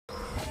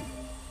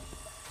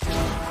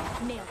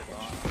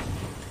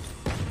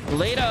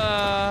Later.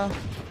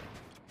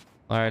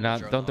 All right, now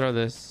don't throw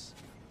this.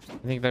 I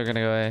think they're gonna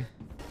go A.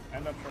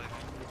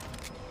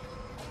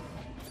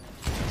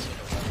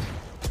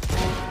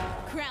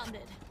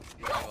 Grounded.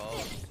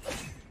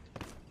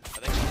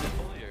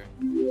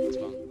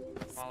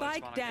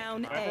 Spike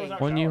down A.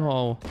 One U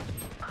hole.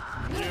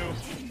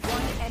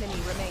 One enemy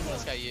remaining.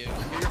 This guy, you.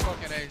 You're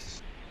fucking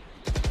ace.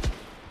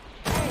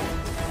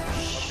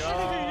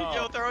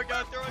 Yo, throw a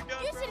gun, throw a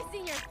gun. You should have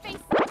seen your face.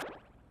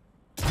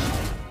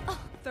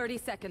 30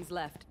 seconds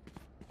left.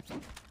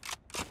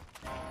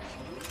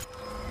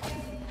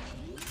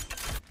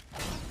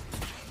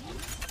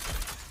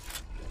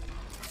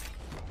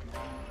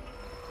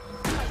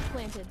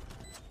 Planted.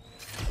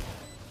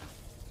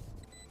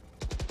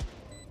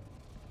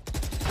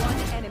 One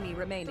enemy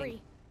remaining.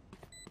 3.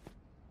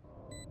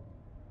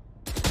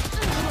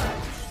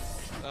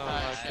 Oh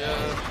my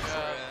god.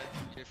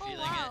 You're feeling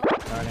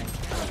it. Starting.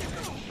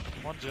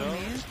 One Joe.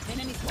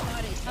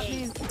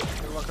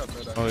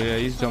 Oh yeah,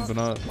 he's jumping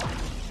up.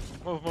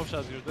 Move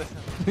shots, you're there.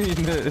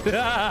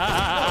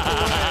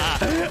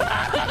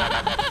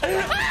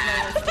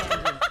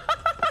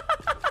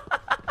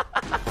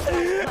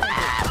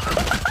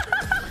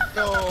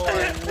 No,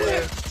 I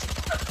whiffed.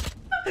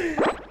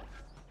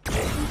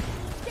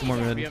 More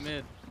Be a mid.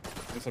 mid.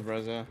 It's a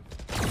Breza.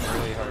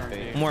 Really hard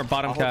bait. More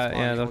bottom cat.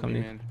 Yeah, they'll come to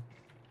you.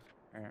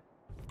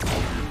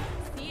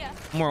 See ya.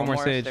 More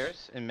sage.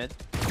 Stairs in mid.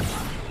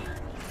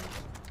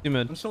 Two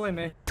mid. I'm still in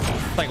mid.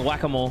 It's like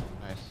whack-a-mole.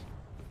 Nice.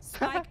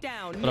 Spike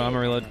down. Hold on, I'm gonna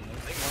reload.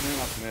 One in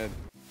off mid.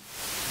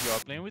 You are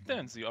playing with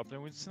Dance. You are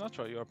playing with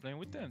Sinatra. You are playing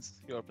with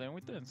Dance. You are playing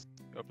with Dance.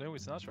 You are playing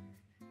with Sinatra.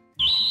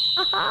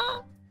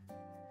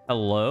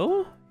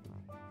 Hello?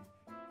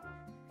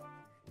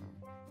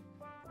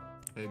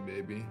 Hey,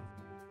 baby.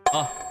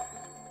 Oh.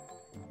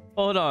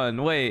 Hold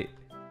on, wait.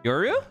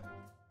 Yoru? Is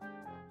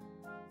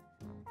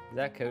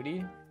that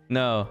Cody?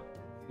 No.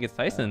 I think it's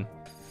Tyson.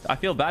 I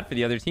feel bad for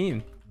the other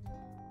team.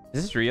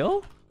 Is this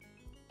real?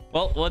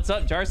 Well, what's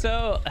up,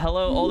 Jarso?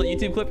 Hello, all the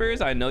YouTube clippers.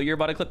 I know you're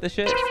about to clip this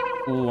shit.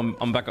 Ooh,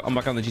 I'm back on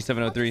the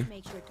G703.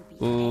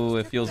 Ooh,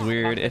 it feels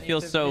weird. It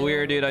feels so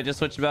weird, dude. I just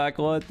switched back.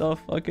 What the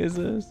fuck is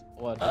this?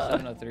 What,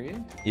 703?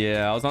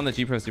 Yeah, I was on the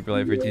G Pro Super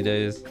Light for 2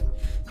 days.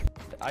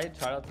 I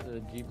tried out the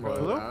G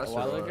Pro What, a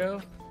while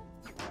ago.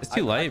 It's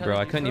too light, bro.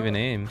 I couldn't even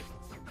aim.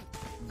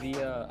 I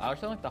was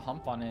feeling like the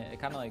hump on it. It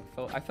kind of like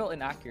felt. I felt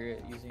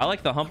inaccurate using. I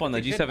like the hump on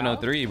the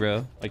G703,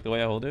 bro. Like the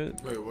way I hold it.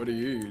 Wait, what do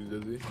you use,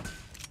 Dizzy?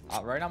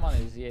 Right now I'm on a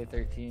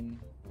ZA13.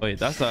 Wait,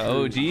 that's the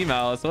OG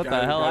mouse. What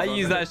the hell? I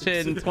used that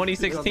shit in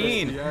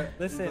 2016.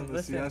 Listen. I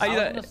use I was on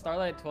that. the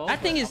Starlight 12.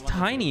 That thing but is I'm on the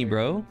tiny, ZA13.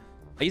 bro.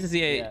 I used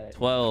the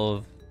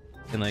ZA12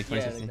 in like Yeah,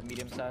 like 2016. the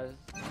medium size.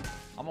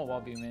 I'm a wall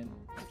beam in.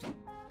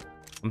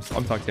 I'm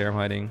talking here. I'm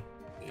hiding.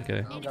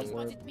 Okay. Enemy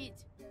spotted mid.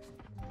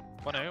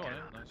 One A, one A.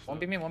 Nice. One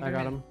beam in, one I beam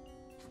got in. him.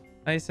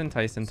 Tyson.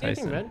 Same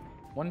thing, man.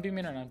 One beam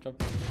in and I'm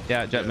jumping.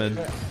 Yeah, jet mid.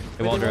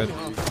 They wall drip.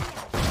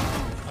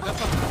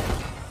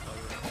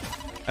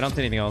 I don't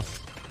see anything else.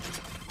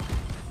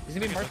 He's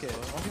gonna be market.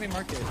 One gonna be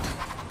market.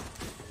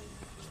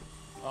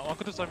 One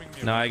could do something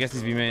new. No, I guess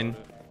he's B main.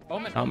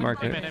 Omen. Not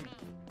market. Aim.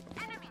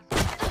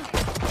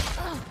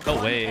 Oh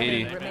wait,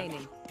 80.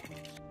 Remaining.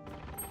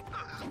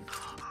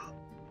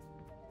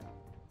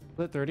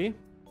 Split 30.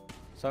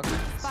 Suck.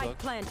 Spike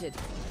planted.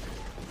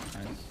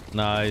 Nice.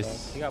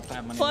 Nice. You got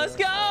plant money. Let's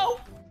there. go.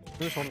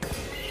 This one.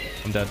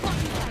 I'm dead.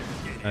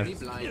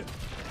 Nice.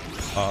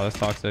 Oh, that's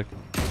toxic.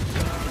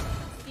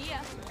 See ya.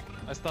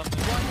 I stunned.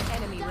 One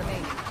enemy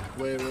remaining.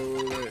 Wait.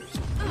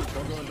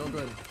 Don't go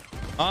in.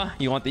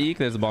 You want the eek?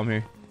 There's a bomb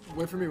here.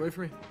 Wait for me.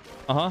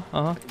 Uh-huh.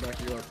 I can back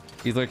you up.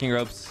 He's lurking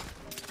ropes.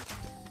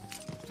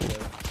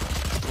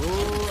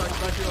 Ooh, I can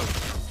back you up.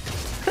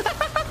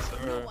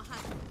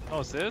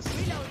 Oh, sis?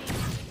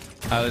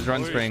 I was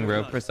run spraying,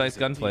 bro. Precise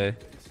gunplay.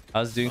 I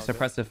was doing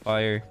suppressive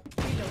fire.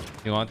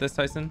 You want this,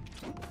 Tyson?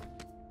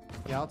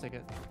 Yeah, I'll take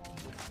it.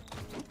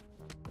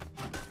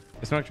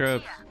 I smoked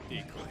rope.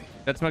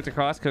 Got smoked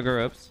across. Cougar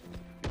ropes.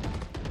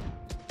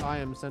 I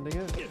am sending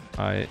it.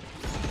 Alright.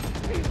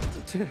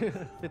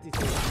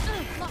 56.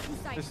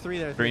 There's 3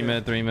 there. 3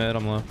 mid.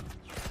 I'm low.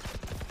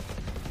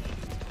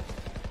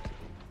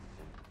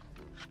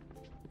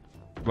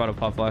 About to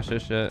pop flash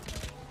this shit.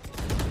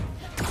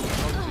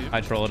 I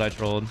trolled. One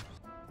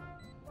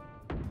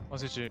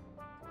CG.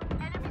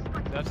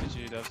 Dev CG.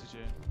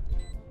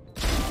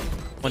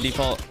 One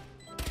default.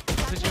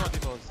 CG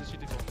default.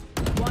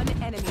 One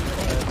enemy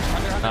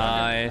remaining.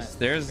 Nice.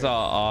 There's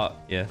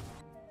yeah.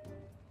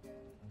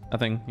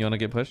 Nothing. You wanna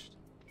get pushed?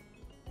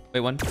 Wait,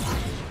 one.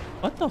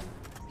 What the?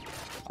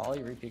 I'll let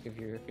you repeat if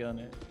you're feeling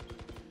it.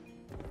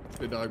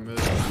 Good dog mid.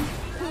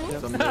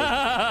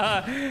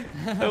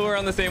 We're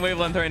on the same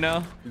wavelength right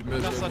now. He's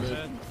mid. That's such mid.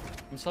 it.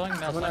 I'm selling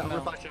now. I'm gonna Selling now.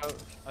 flash out.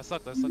 I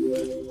sucked. You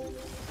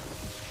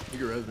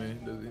can res me,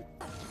 Dizzy.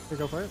 Here,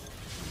 go for it.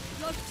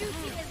 Your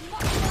duty is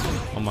not.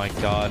 Oh my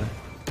god.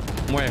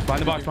 One more.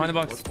 Behind the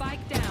box.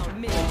 Spike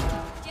down mid.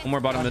 One more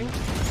bottom mid.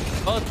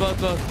 Both.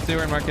 See,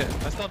 we're in market.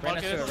 I stunned Ran a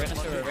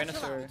market.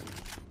 sewer.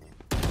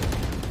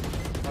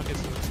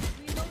 Rockets.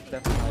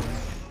 Definitely.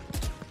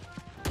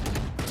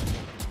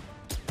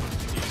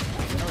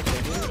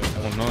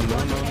 Oh, no.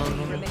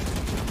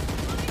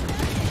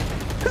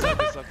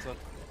 Sucks.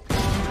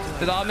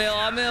 It's all mill,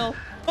 all mill.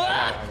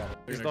 Ah!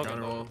 He's Gonna dog.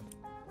 counter wall.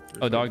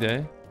 Oh, dog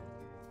day.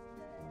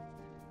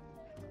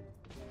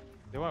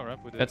 They want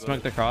ramp with it. Let's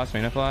smoke the cross,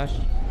 Reyna flash.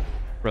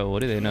 Bro,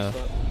 what do they know?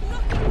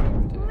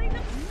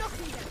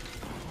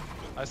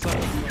 I saw.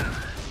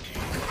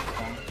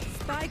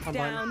 Spike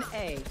down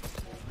A.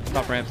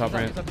 Top ramp, top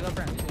ramp. He's up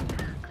ramp.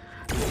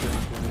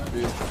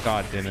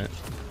 God damn it.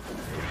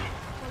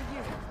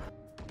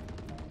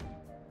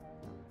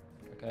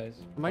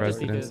 Guys. Might just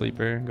be Resident good.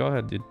 sleeper. Go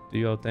ahead, dude. Do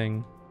your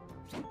thing.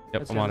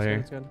 Yep, It's I'm good, out of it's here.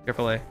 good, it's good.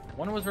 Careful, A.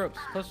 One was ropes.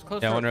 Close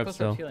Yeah, ropes, one rope close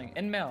still. ropes healing.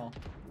 In mail.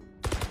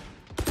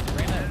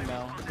 Reyna in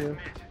mail. Two.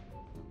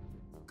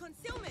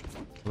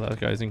 Well, that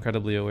guy's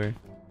incredibly aware.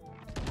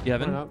 You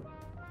Coming heaven? up.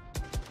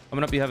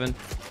 Coming up, you heaven.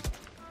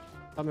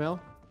 Up mill.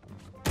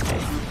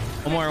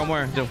 One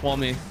more. Just wall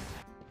me.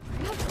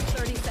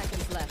 30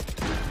 seconds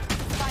left.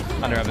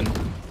 Under heaven.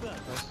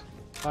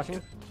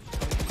 Flashing.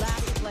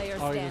 Last player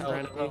Oh, he just standing.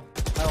 ran at me.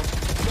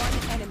 One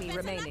enemy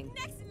remaining.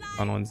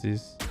 On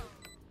onesies.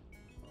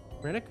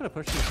 Reyna could have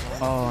pushed you.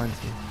 Oh,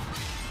 onesies.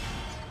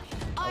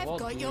 I've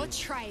got your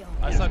trail.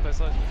 I sucked.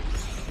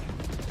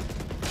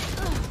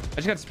 I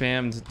just got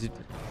spammed. Dude.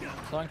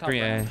 Slowing top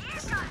 3A. ramp.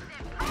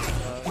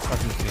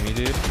 Fucking kidding me,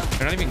 dude.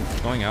 They're not even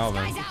going out,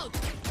 man. Eyes out.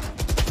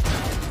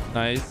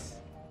 Nice.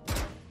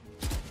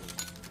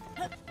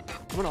 I'm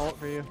gonna ult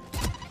for you.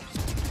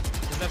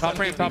 Top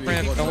ramp. Don't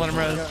let him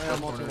res. Yeah,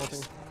 I'm ulting.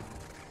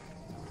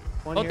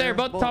 One Both here. there,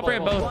 both top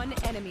ramp, both. One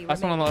enemy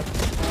Last one on the remaining.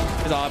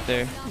 left. He's all up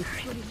there.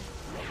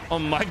 Oh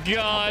my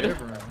god.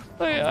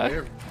 Oh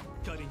yeah.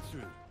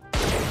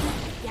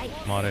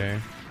 I'm out of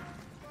here.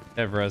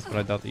 They have res, but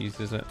I doubt they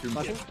uses it.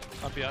 Flashing.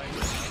 I'm behind.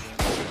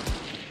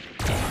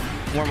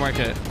 More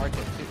market.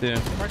 Two. Is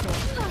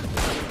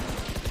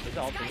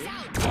all three?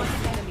 One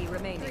enemy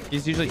remaining.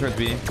 He's usually towards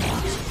B. He's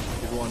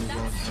one.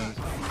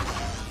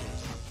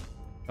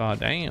 God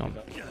damn.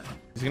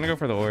 He's gonna go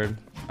for the orb.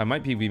 I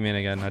might peek B main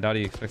again. I doubt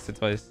he expects it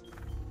twice.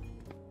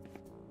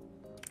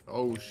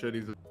 Oh shit,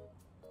 he's a...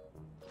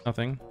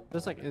 Nothing.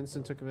 Just like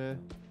instant took a mid,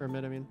 I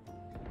mean.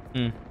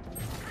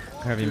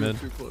 Heavy mid.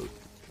 Too close.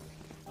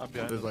 I'm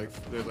behind. There's like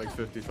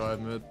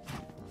 55 mid.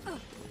 I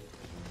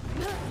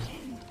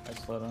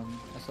slowed him.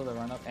 I slowed the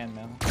run up and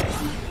mail.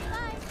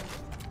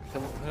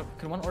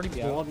 Can one already be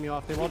They out? walled me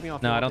off.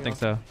 No, I don't think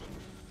so.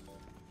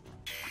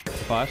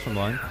 Flash from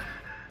blind.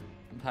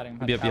 I'm hiding.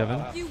 Be up, be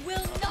heaven. You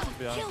will not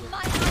behind. kill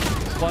my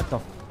What the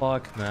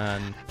fuck,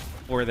 man?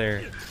 Four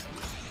there.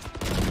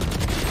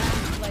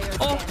 Player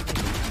Oh.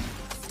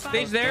 standing.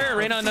 Stage there.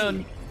 Rain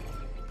unknown.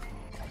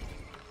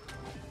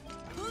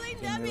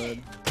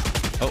 Good.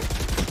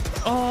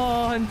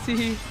 Oh,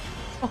 auntie.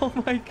 Oh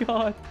my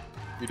god.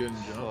 You didn't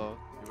jump.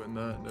 You went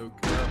that. No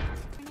cap.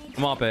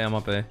 I'm up A. I'm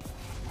up A.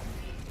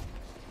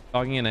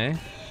 Dogging in A.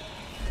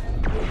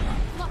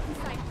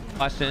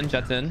 Flash in.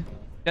 Jet's in.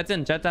 Jet's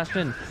in. Jet dashed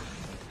in.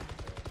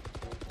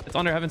 It's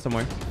under heaven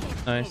somewhere.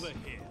 Nice. Good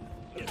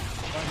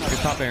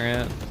top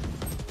area.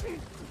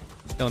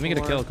 Yo, let me get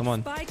a kill. Come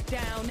on. Spike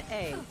down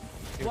A.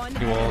 One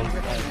You walled. enemy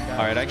remaining.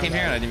 Alright, I came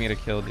here and I didn't even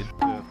get a kill, dude.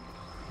 Yeah.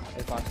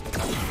 It's possible.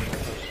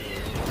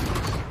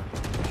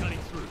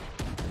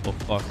 Oh,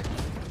 fuck.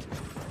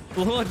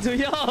 Look, dude.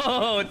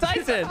 Yo,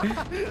 Tyson.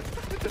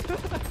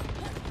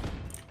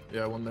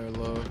 Yeah, one there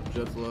low.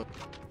 Jet's low.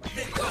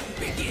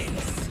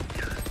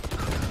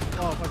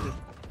 Oh, fuck it.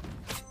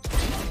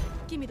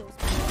 Give me those.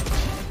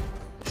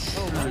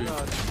 Oh my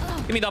god.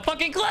 Give me the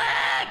fucking clip,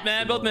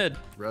 man. Both mid.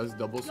 Res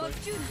double Your swing.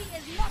 duty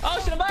is not. Oh,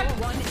 shit, I'm back.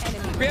 One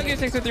enemy. Real game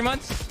 6 for 3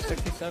 months.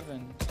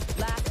 67.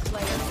 Last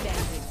player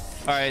standing.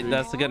 Alright,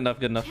 that's good enough.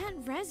 Good enough.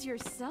 Can't res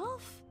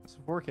yourself. It's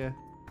 4K.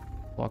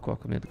 Walk, come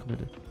in.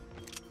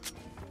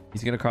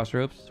 He's gonna cross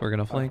ropes. We're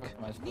gonna flank.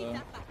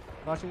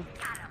 Flashing.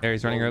 There,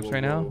 he's running ropes right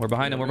now. We're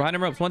behind him. We're behind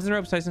him ropes. One's in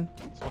ropes, Tyson.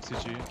 It's one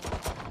CG.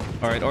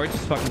 Alright, or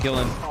just fucking kill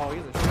him. Oh,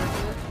 he's a shark.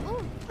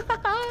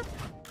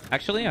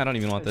 Actually, I don't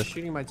even want He's this.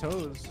 shooting my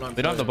toes.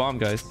 They don't have the bomb,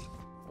 guys.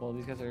 Well,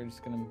 these guys are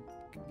just gonna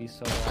be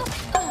so.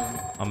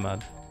 I'm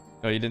mad.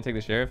 Oh, you didn't take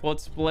the sheriff? Well,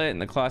 it's split in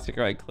the classic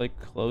right click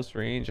close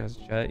range as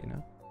jet, you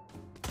know.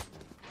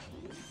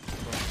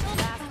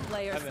 Last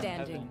player Heaven,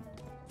 standing.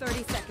 heaven.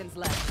 30 seconds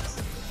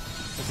left.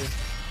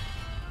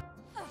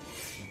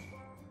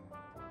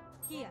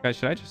 Here. Guys,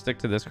 should I just stick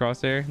to this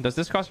crosshair? Does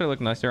this crosshair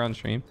look nicer on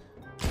stream?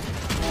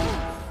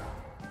 Oh,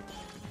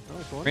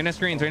 it's one. Reyna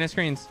screens.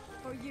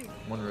 For you.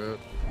 One rip.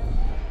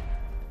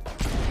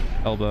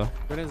 Elbow.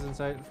 Grenades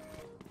inside.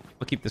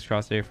 We'll keep this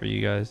crosshair for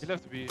you guys. He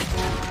left to be.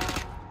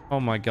 Oh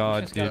my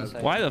god, Just got dude.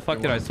 inside. Why the fuck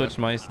did I switch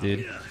mice,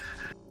 dude?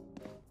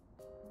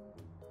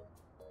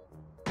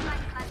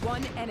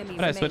 One enemy Why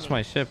did I switch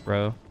my ship,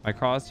 bro? My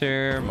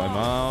crosshair, my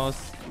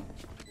mouse.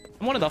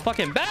 I'm one of the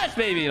fucking best,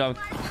 baby. No.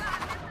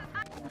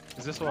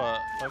 Is this what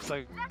 5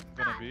 sec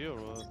gonna be or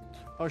what?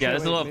 Oh, Yeah, shit,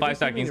 this is wait, what maybe 5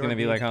 stacking's gonna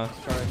be like, huh?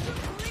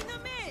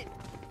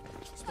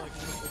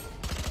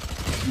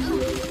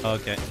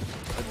 Okay.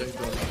 I think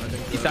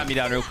sat me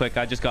down real quick.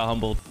 I just got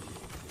humbled.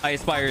 I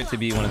aspire to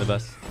be one of the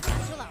best.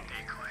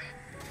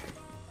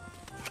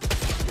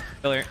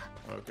 Killer.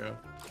 Okay.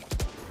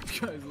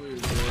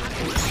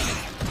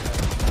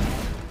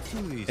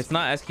 It's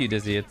not SQ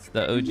Dizzy. It's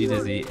the OG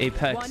Dizzy.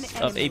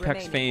 Apex of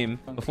Apex fame.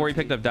 Before he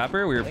picked up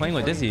Dapper, we were playing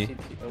with Dizzy.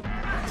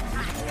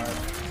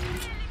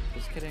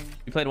 Just kidding.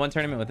 We played one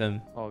tournament with him.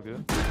 All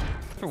good.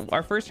 For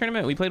our first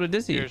tournament, we played with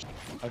Dizzy. Cheers.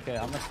 Okay,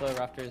 I'm gonna slow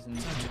Raptors and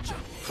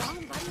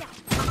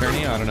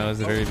Tourney? I don't know. It was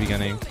the very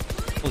beginning.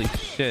 Holy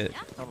shit.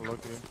 I'm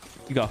lucky.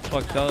 You got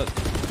fucked up.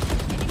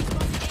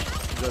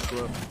 Just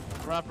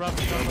left. Rap.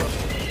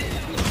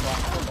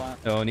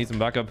 Oh, need some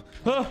backup.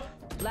 Ah!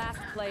 last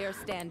player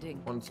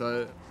standing. One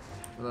side,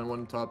 and then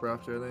one top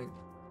rafter, I think.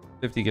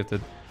 50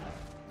 gifted.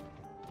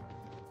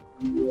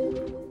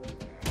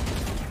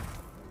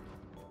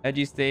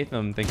 Edgy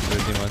Statham, thank you for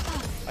the team one.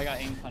 I got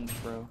aim punch,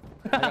 bro.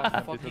 I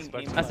got fucking aim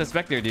punch. That's a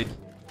Spectre, dude.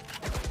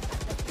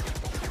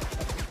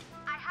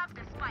 I have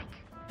the spike.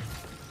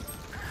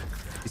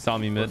 He saw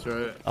me mid. That's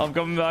right. I'm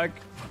coming back.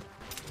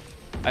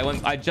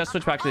 I just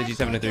switched back to the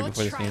G7 3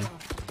 before this game.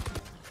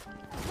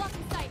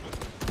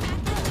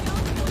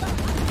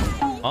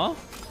 Huh?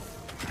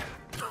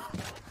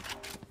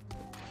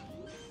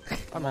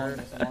 I'm on.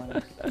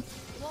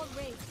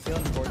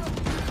 Feeling bored.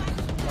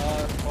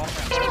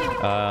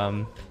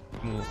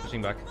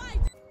 Switching back.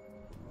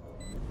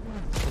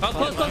 Oh,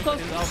 close. Last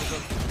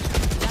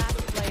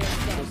player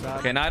standing.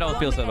 Okay, now I don't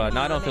feel so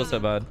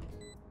bad.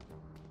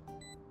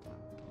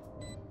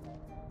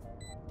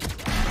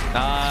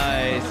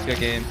 Nice, good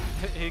game.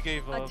 He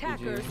gave up.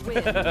 Attackers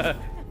win.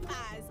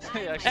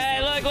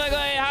 Hey, look.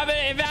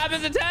 If it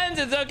happens in tens,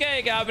 it's okay.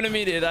 It can happen to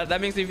me, dude. That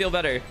makes me feel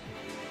better.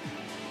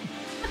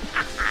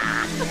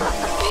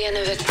 Bien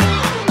avec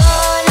toi.